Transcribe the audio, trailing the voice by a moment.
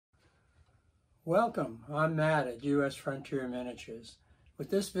Welcome, I'm Matt at U.S. Frontier Miniatures.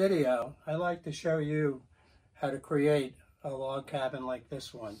 With this video, I'd like to show you how to create a log cabin like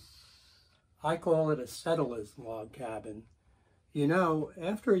this one. I call it a settler's log cabin. You know,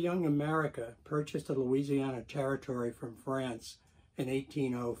 after young America purchased the Louisiana territory from France in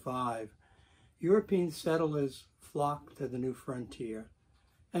 1805, European settlers flocked to the new frontier.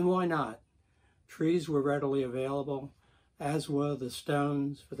 And why not? Trees were readily available, as were the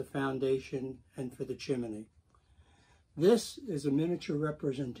stones for the foundation and for the chimney. This is a miniature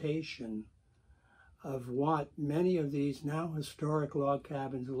representation of what many of these now historic log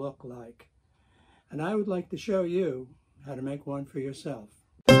cabins look like. And I would like to show you how to make one for yourself.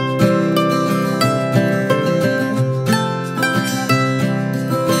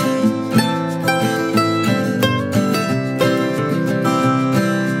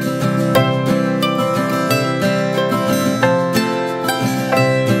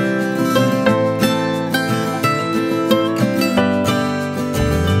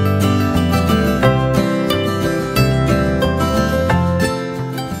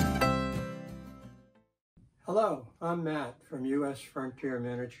 Hello, I'm Matt from U.S. Frontier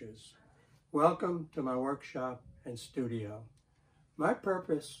Miniatures. Welcome to my workshop and studio. My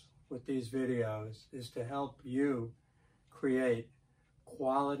purpose with these videos is to help you create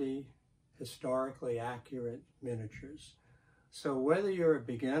quality, historically accurate miniatures. So whether you're a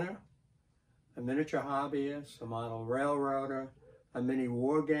beginner, a miniature hobbyist, a model railroader, a mini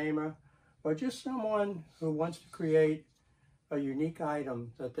war gamer, or just someone who wants to create a unique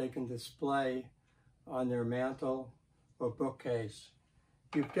item that they can display on their mantle or bookcase,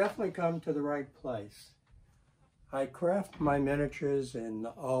 you've definitely come to the right place. I craft my miniatures in the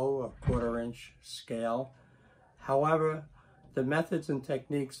 1/4" scale. However, the methods and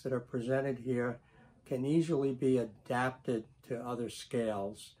techniques that are presented here can easily be adapted to other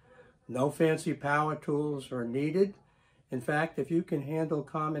scales. No fancy power tools are needed. In fact, if you can handle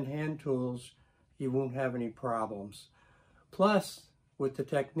common hand tools, you won't have any problems. Plus, with the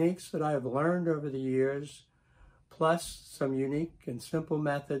techniques that I have learned over the years, plus some unique and simple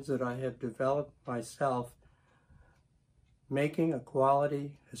methods that I have developed myself, making a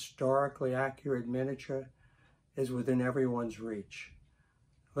quality, historically accurate miniature is within everyone's reach.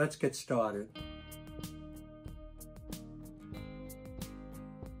 Let's get started.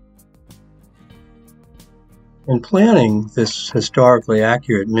 In planning this historically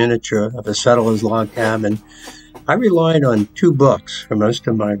accurate miniature of a settler's log cabin, I relied on 2 books for most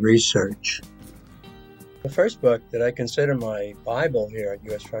of my research. The first book that I consider my Bible here at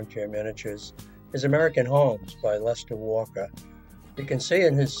U.S. Frontier Miniatures is American Homes by Lester Walker. You can see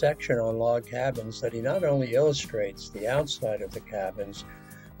in his section on log cabins that he not only illustrates the outside of the cabins,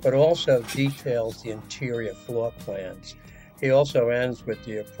 but also details the interior floor plans. He also ends with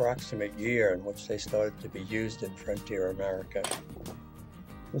the approximate year in which they started to be used in frontier America.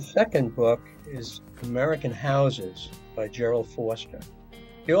 The second book is American Houses by Gerald Foster.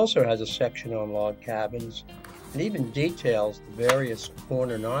 He also has a section on log cabins and even details the various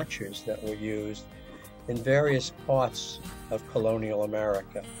corner notches that were used in various parts of colonial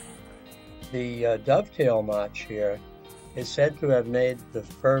America. The dovetail notch here is said to have made the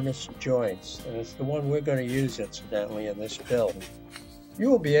furnished joints, and it's the one we're going to use incidentally in this build. You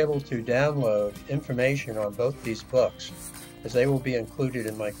will be able to download information on both these books, as they will be included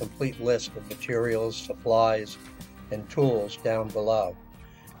in my complete list of materials, supplies, and tools down below.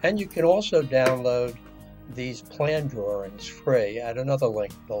 And you can also download these plan drawings free at another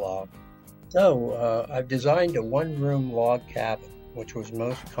link below. So I've designed a 1-room log cabin, which was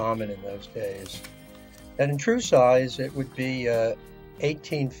most common in those days. And in true size, it would be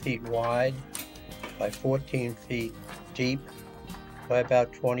 18 feet wide by 14 feet deep by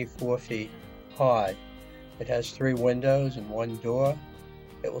about 24 feet high. It has 3 windows and 1 door.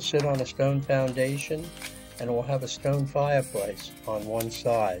 It will sit on a stone foundation and it will have a stone fireplace on one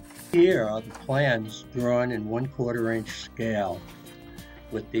side. Here are the plans drawn in 1/4" scale,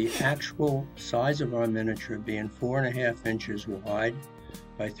 with the actual size of our miniature being 4.5 inches wide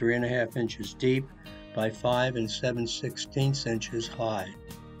by 3.5 inches deep by 5 7/16 inches high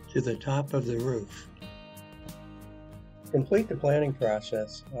to the top of the roof. To complete the planning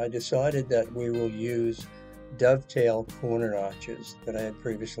process, I decided that we will use dovetail corner notches that I had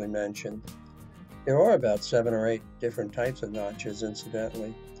previously mentioned. There are about 7 or 8 different types of notches,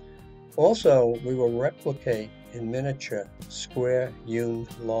 incidentally. Also, we will replicate in miniature square hewn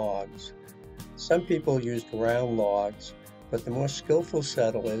logs. Some people used round logs, but the more skillful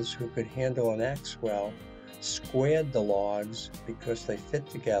settlers who could handle an axe well squared the logs because they fit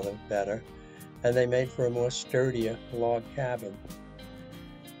together better, and they made for a more sturdier log cabin.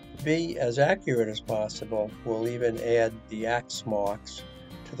 be as accurate as possible, we'll even add the axe marks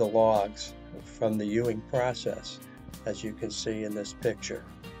to the logs from the hewing process, as you can see in this picture.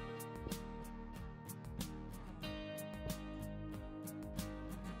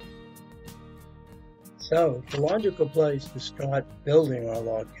 So, the logical place to start building our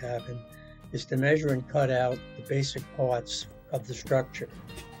log cabin is to measure and cut out the basic parts of the structure.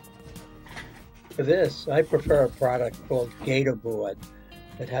 For this, I prefer a product called Gator Board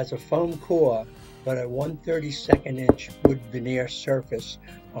that has a foam core but a 1/32 inch wood veneer surface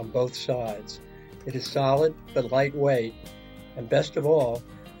on both sides. It is solid but lightweight, and best of all,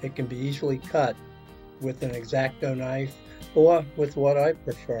 it can be easily cut with an X-Acto knife or with what I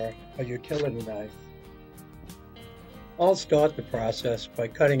prefer, a utility knife. I'll start the process by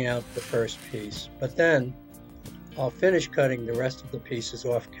cutting out the first piece, but then I'll finish cutting the rest of the pieces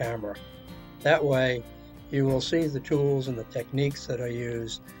off camera. That way, you will see the tools and the techniques that I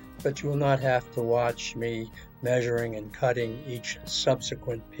use, but you will not have to watch me measuring and cutting each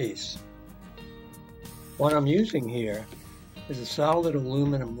subsequent piece. What I'm using here is a solid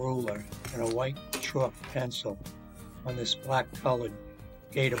aluminum ruler and a white chalk pencil on this black colored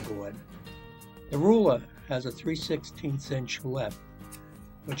Gator board. The ruler has a 3/16 inch lip,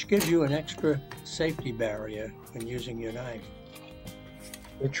 which gives you an extra safety barrier when using your knife.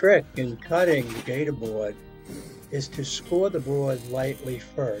 The trick in cutting the Gator board is to score the board lightly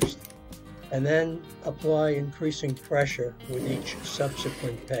first, and then apply increasing pressure with each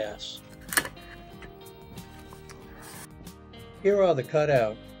subsequent pass. Here are the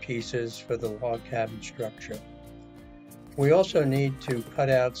cutout pieces for the log cabin structure. We also need to cut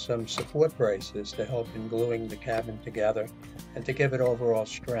out some support braces to help in gluing the cabin together and to give it overall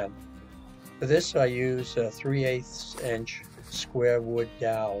strength. For this I use 3/8 inch square wood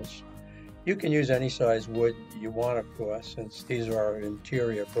dowels. You can use any size wood you want, of course, since these are our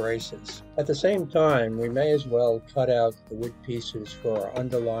interior braces. At the same time, we may as well cut out the wood pieces for our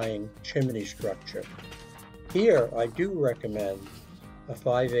underlying chimney structure. Here I do recommend a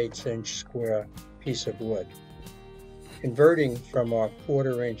 5/8 inch square piece of wood. Converting from our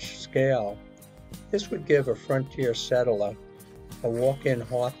 1/4 inch scale, this would give a frontier settler a walk-in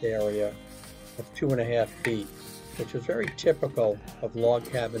hearth area of 2.5 feet, which was very typical of log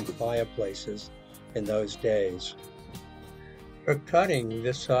cabin fireplaces in those days. For cutting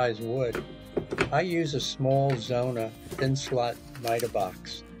this size wood, I use a small Zona thin slot miter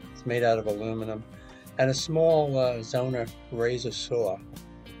box. It's made out of aluminum, and a small Zona razor saw.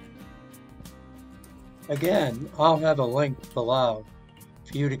 Again, I'll have a link below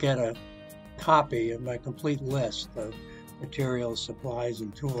for you to get a copy of my complete list of materials, supplies,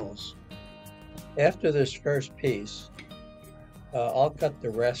 and tools. After this first piece, I'll cut the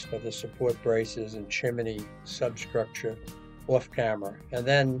rest of the support braces and chimney substructure off camera, and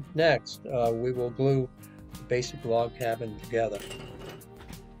then next we will glue the basic log cabin together.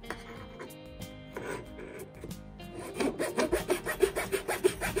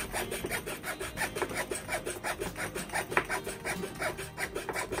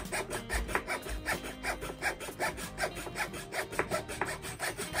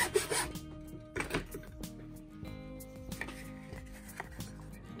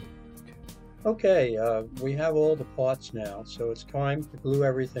 Okay, we have all the parts now, so it's time to glue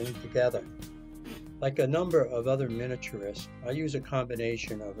everything together. Like a number of other miniaturists, I use a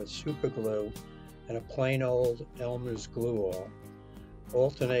combination of a super glue and a plain old Elmer's glue all,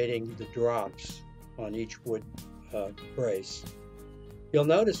 alternating the drops on each wood brace. You'll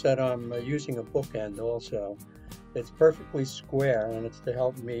notice that I'm using a bookend also. It's perfectly square, and it's to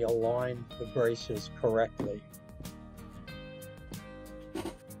help me align the braces correctly.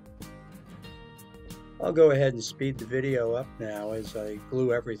 I'll go ahead and speed the video up now as I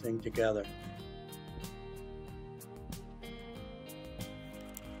glue everything together.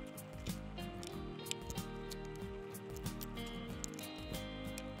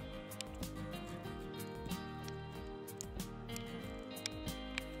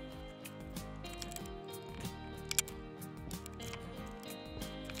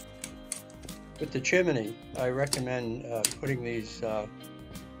 With the chimney, I recommend putting these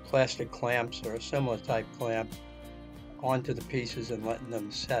plastic clamps or a similar type clamp onto the pieces and letting them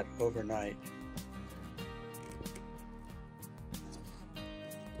set overnight.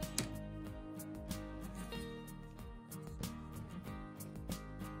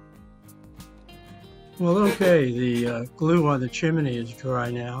 Well, okay, the glue on the chimney is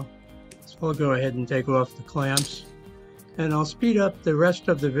dry now, so I'll go ahead and take off the clamps, and I'll speed up the rest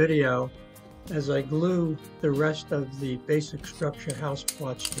of the video as I glue the rest of the basic structure house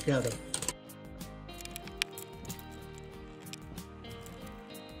parts together.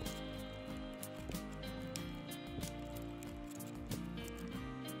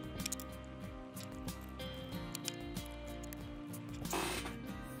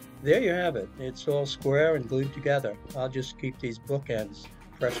 There you have it. It's all square and glued together. I'll just keep these bookends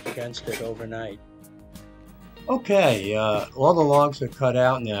pressed against it overnight. Okay, all the logs are cut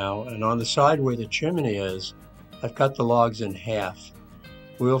out now, and on the side where the chimney is, I've cut the logs in half.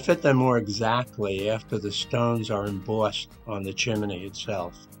 We will fit them more exactly after the stones are embossed on the chimney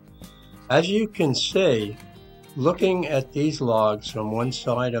itself. As you can see, looking at these logs from one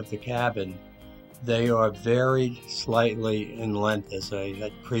side of the cabin, they are varied slightly in length, as I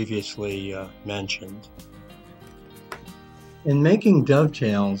had previously mentioned. In making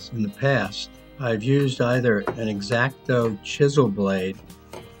dovetails in the past, I've used either an X-Acto chisel blade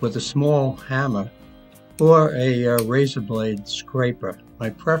with a small hammer or a razor blade scraper.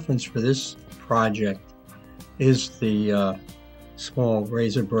 My preference for this project is the small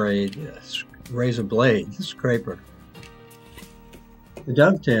razor blade scraper. The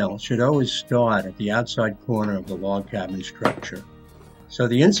dovetail should always start at the outside corner of the log cabin structure. So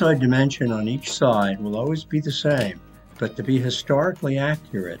the inside dimension on each side will always be the same, but to be historically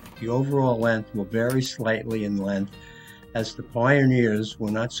accurate, the overall length will vary slightly in length, as the pioneers were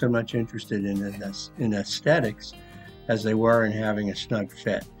not so much interested in aesthetics as they were in having a snug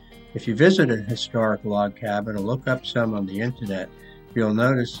fit. If you visit a historic log cabin or look up some on the internet, you'll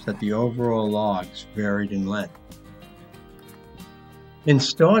notice that the overall logs varied in length. In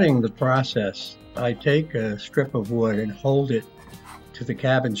starting the process, I take a strip of wood and hold it to the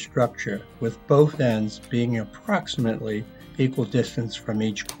cabin structure, with both ends being approximately equal distance from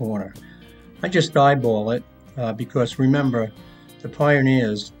each corner. I just eyeball it because remember, the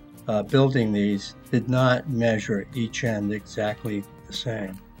pioneers building these did not measure each end exactly the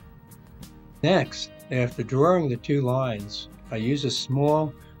same. Next, after drawing the two lines, I use a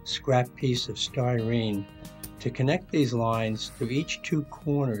small scrap piece of styrene to connect these lines to each two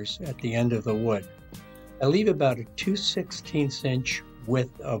corners at the end of the wood. I leave about a 2/16 inch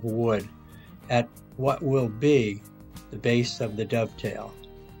width of wood at what will be the base of the dovetail.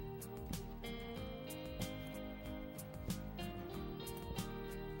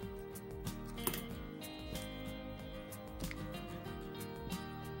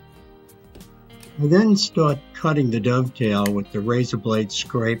 I then start cutting the dovetail with the razor blade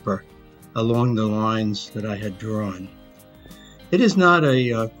scraper along the lines that I had drawn. It is not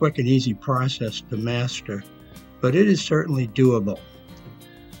a quick and easy process to master, but it is certainly doable.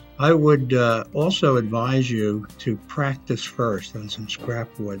 I would also advise you to practice first on some scrap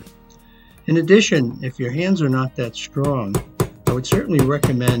wood. In addition, if your hands are not that strong, I would certainly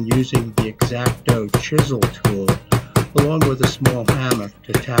recommend using the X-Acto chisel tool along with a small hammer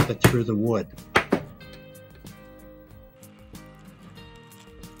to tap it through the wood.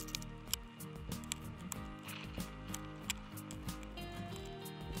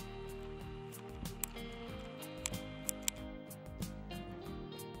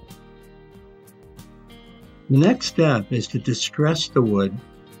 The next step is to distress the wood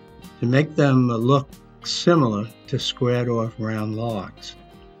to make them look similar to squared off round logs.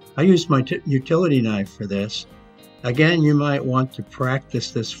 I use my utility knife for this. Again, you might want to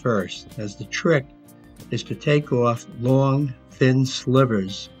practice this first, as the trick is to take off long, thin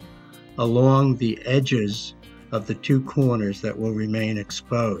slivers along the edges of the two corners that will remain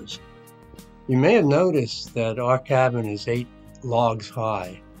exposed. You may have noticed that our cabin is 8 logs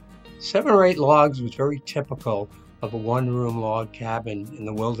high. 7 or 8 logs was very typical of a one-room log cabin in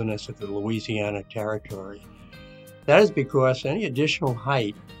the wilderness of the Louisiana territory. That is because any additional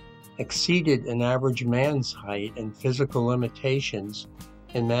height exceeded an average man's height and physical limitations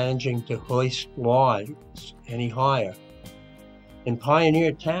in managing to hoist logs any higher. In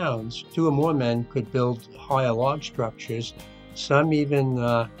pioneer towns, 2 or more men could build higher log structures. Some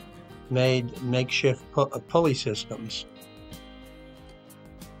even made makeshift pulley systems.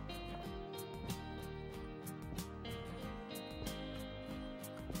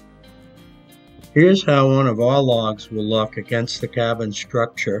 Here's how one of our logs will look against the cabin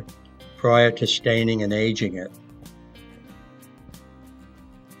structure prior to staining and aging it.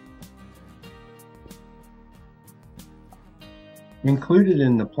 Included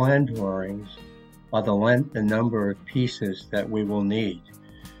in the plan drawings are the length and number of pieces that we will need.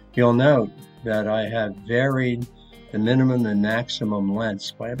 You'll note that I have varied the minimum and maximum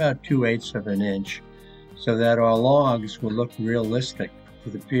lengths by about 2/8 of an inch so that our logs will look realistic for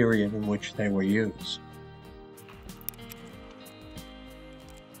the period in which they were used.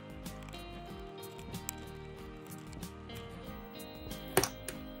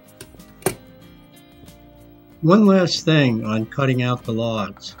 One last thing on cutting out the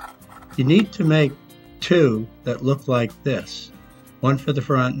logs. You need to make 2 that look like this, one for the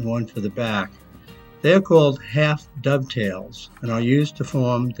front and one for the back. They are called half dovetails and are used to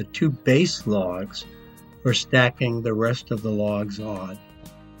form the two base logs for stacking the rest of the logs on.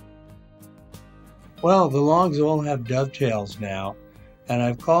 Well, the logs all have dovetails now, and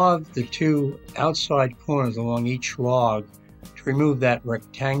I've carved the two outside corners along each log to remove that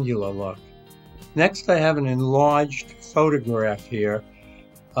rectangular look. Next, I have an enlarged photograph here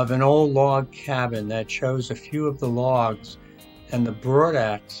of an old log cabin that shows a few of the logs and the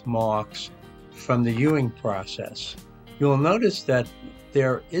broadaxe marks from the hewing process. You'll notice that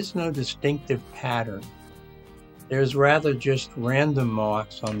there is no distinctive pattern. There's rather just random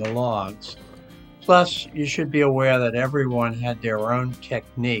marks on the logs. Plus, you should be aware that everyone had their own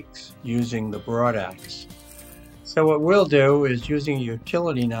techniques using the broadaxe. So what we'll do is, using a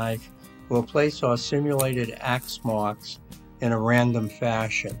utility knife, we'll place our simulated axe marks in a random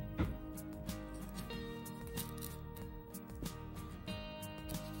fashion.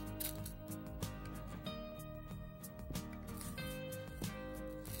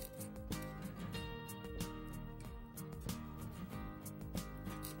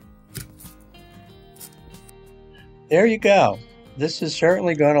 There you go. This is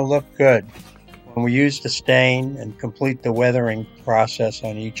certainly going to look good when we use the stain and complete the weathering process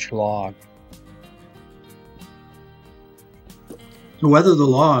on each log. To weather the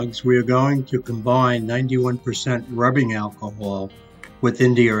logs, we are going to combine 91% rubbing alcohol with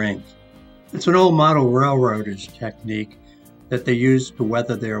India ink. It's an old model railroaders technique that they use to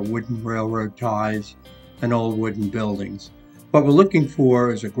weather their wooden railroad ties and old wooden buildings. What we're looking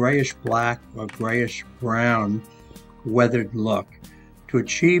for is a grayish black or grayish brown weathered look. To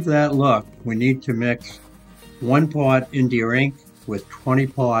achieve that look, we need to mix 1 part India ink with 20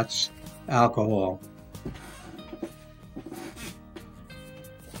 parts alcohol.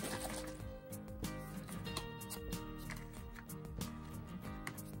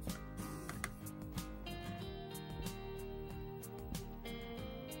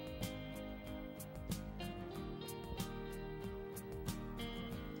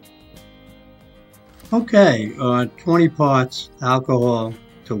 Okay, 20 parts alcohol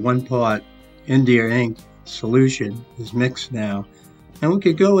to 1 part India ink solution is mixed now, and we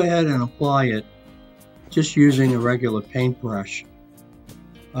could go ahead and apply it just using a regular paintbrush.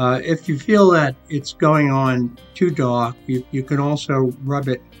 If you feel that it's going on too dark, you can also rub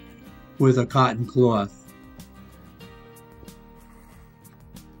it with a cotton cloth.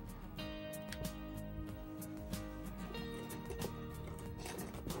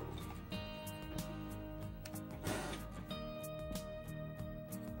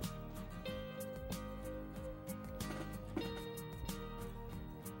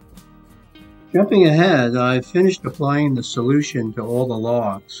 Jumping ahead, I've finished applying the solution to all the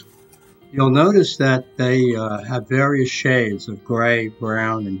logs. You'll notice that they have various shades of gray,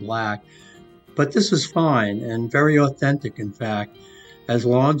 brown, and black, but this is fine and very authentic, in fact, as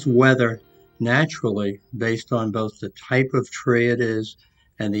logs weather naturally based on both the type of tree it is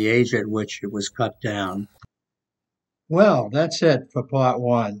and the age at which it was cut down. Well, that's it for part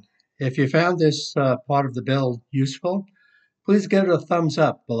 1. If you found this part of the build useful, please give it a thumbs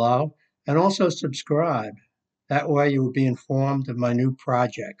up below and also subscribe. That way you will be informed of my new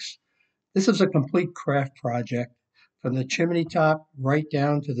projects. This is a complete craft project from the chimney top right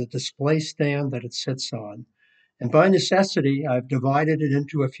down to the display stand that it sits on. And by necessity, I've divided it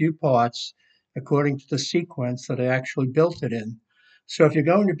into a few parts according to the sequence that I actually built it in. So if you're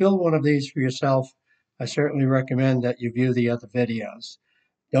going to build one of these for yourself, I certainly recommend that you view the other videos.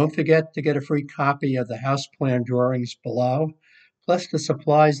 Don't forget to get a free copy of the house plan drawings below, plus the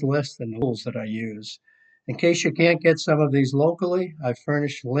supplies list and tools that I use. In case you can't get some of these locally, I've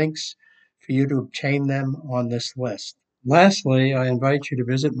furnished links for you to obtain them on this list. Lastly, I invite you to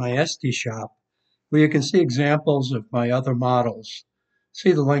visit my Etsy shop, where you can see examples of my other models.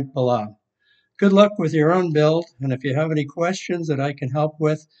 See the link below. Good luck with your own build, and if you have any questions that I can help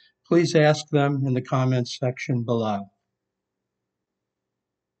with, please ask them in the comments section below.